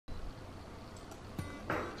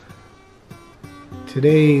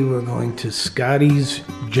Today we're going to Scotty's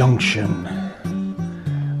Junction,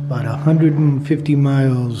 about 150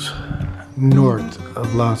 miles north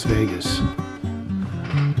of Las Vegas.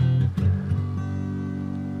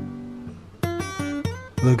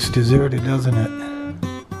 Looks deserted, doesn't it?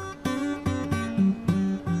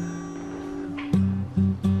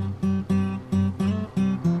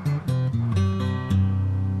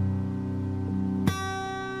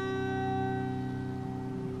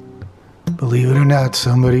 Believe it or not,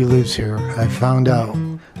 somebody lives here. I found out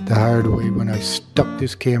the hard way when I stuck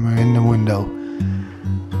this camera in the window.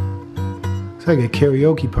 It's like a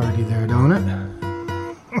karaoke party there, don't it?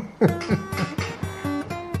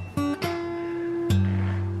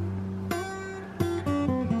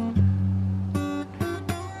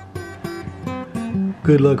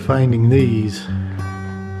 Good luck finding these.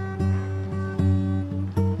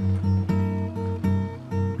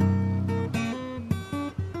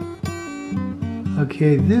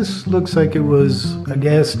 Okay, this looks like it was a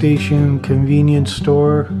gas station convenience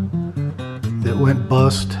store that went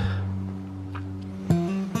bust.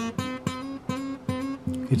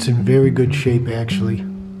 It's in very good shape, actually.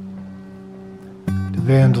 The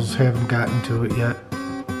vandals haven't gotten to it yet.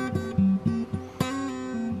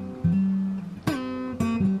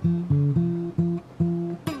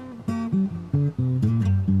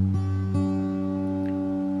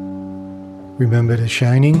 Remember The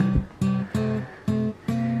Shining?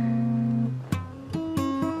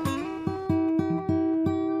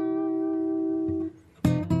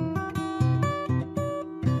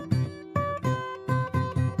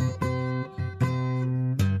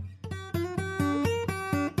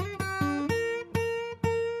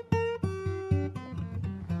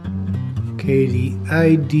 Okay, the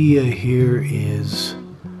idea here is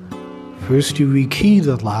first you rekey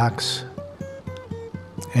the locks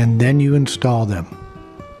and then you install them.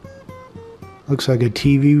 Looks like a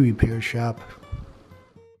TV repair shop.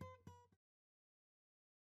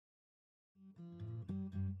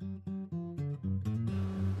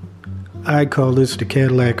 I call this the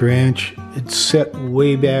Cadillac Ranch. It's set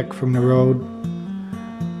way back from the road.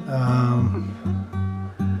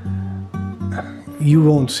 You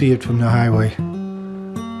won't see it from the highway.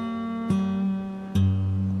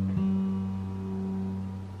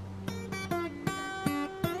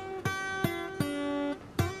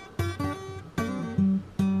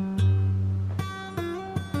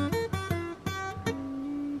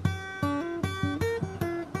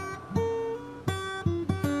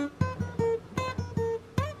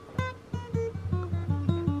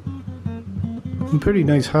 Some pretty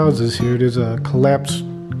nice houses here. There's a collapsed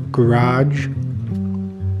garage,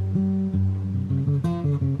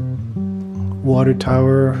 water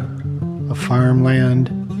tower, a farmland.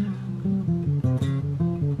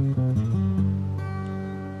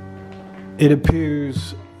 It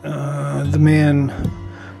appears the man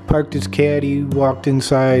parked his caddy, walked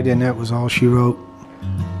inside, and that was all she wrote.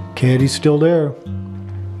 Caddy's still there.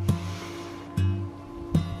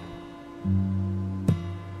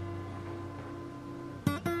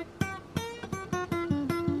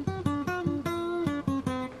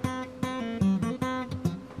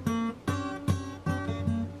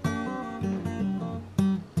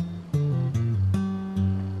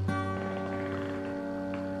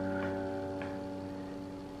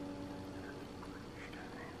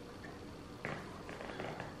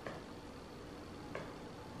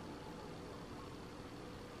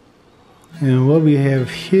 And what we have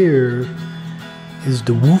here is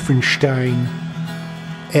the Wolfenstein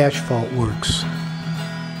Asphalt Works.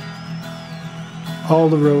 All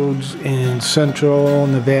the roads in central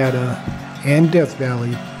Nevada and Death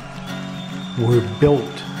Valley were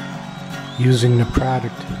built using the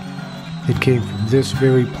product that came from this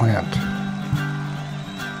very plant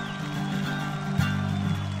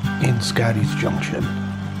in Scotty's Junction.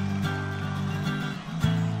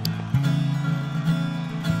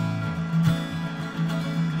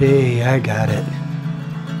 Hey, I got it.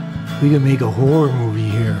 We can make a horror movie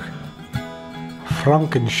here.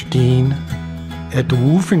 Frankenstein at the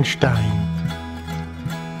Wolfenstein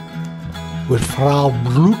with Frau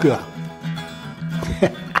Brugger.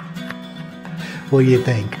 What do you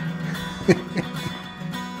think?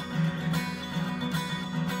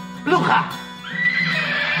 Luca!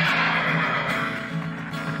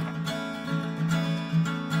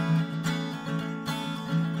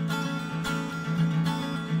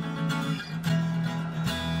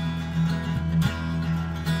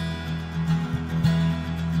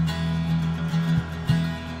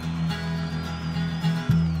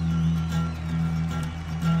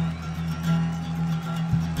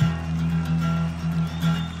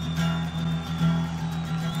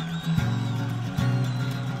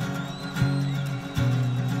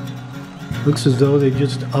 Looks as though they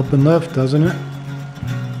just up and left, doesn't it?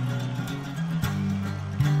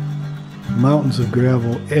 Mountains of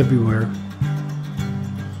gravel everywhere.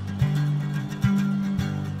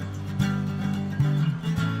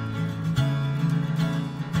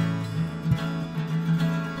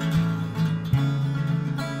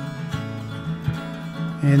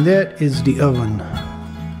 And that is the oven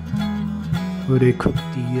where they cook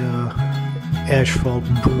the asphalt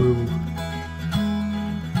brew.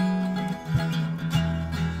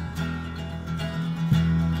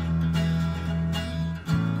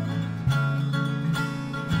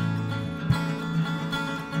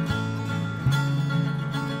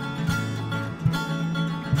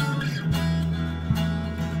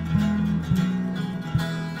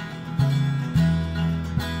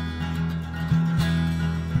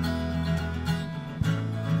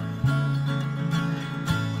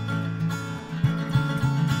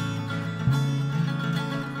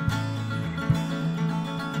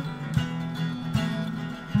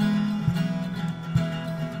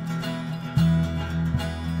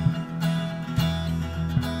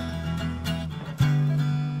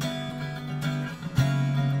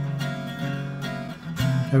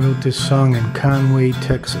 I wrote this song in Conway,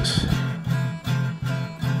 Texas.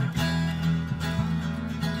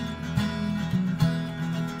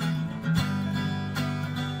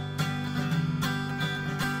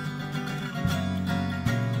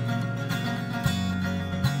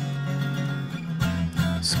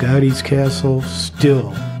 Scotty's castle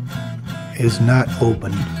still is not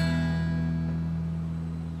open.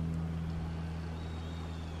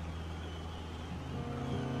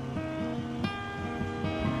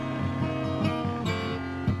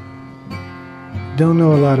 Don't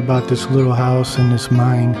know a lot about this little house and this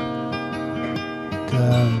mine.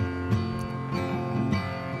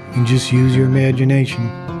 You can just use your imagination.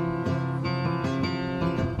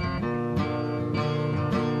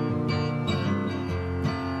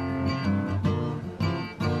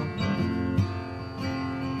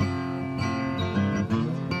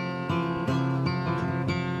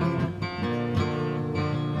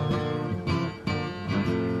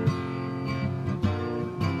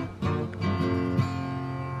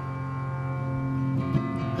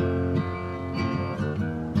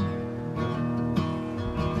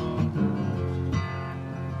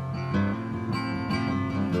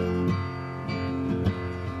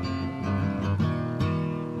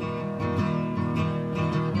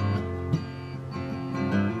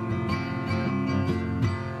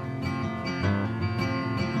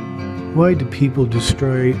 Why do people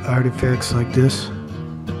destroy artifacts like this?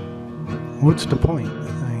 What's the point?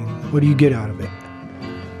 I mean, what do you get out of it?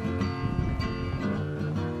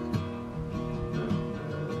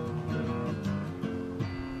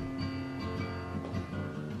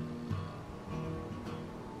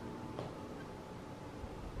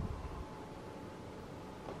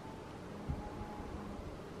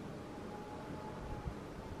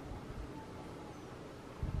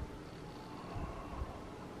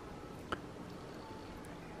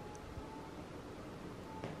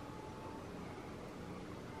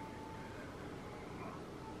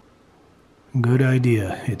 Good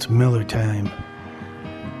idea. It's Miller time.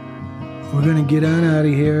 We're gonna get on out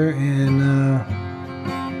of here, and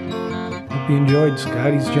hope you enjoyed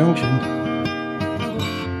Scotty's Junction.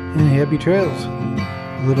 And happy trails.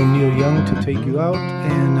 Little Neil Young to take you out,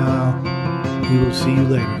 and we will see you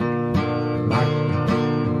later. Bye.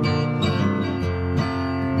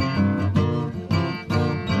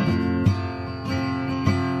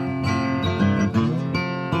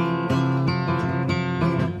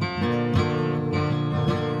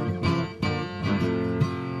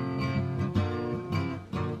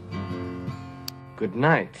 Good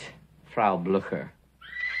night, Frau Blücher.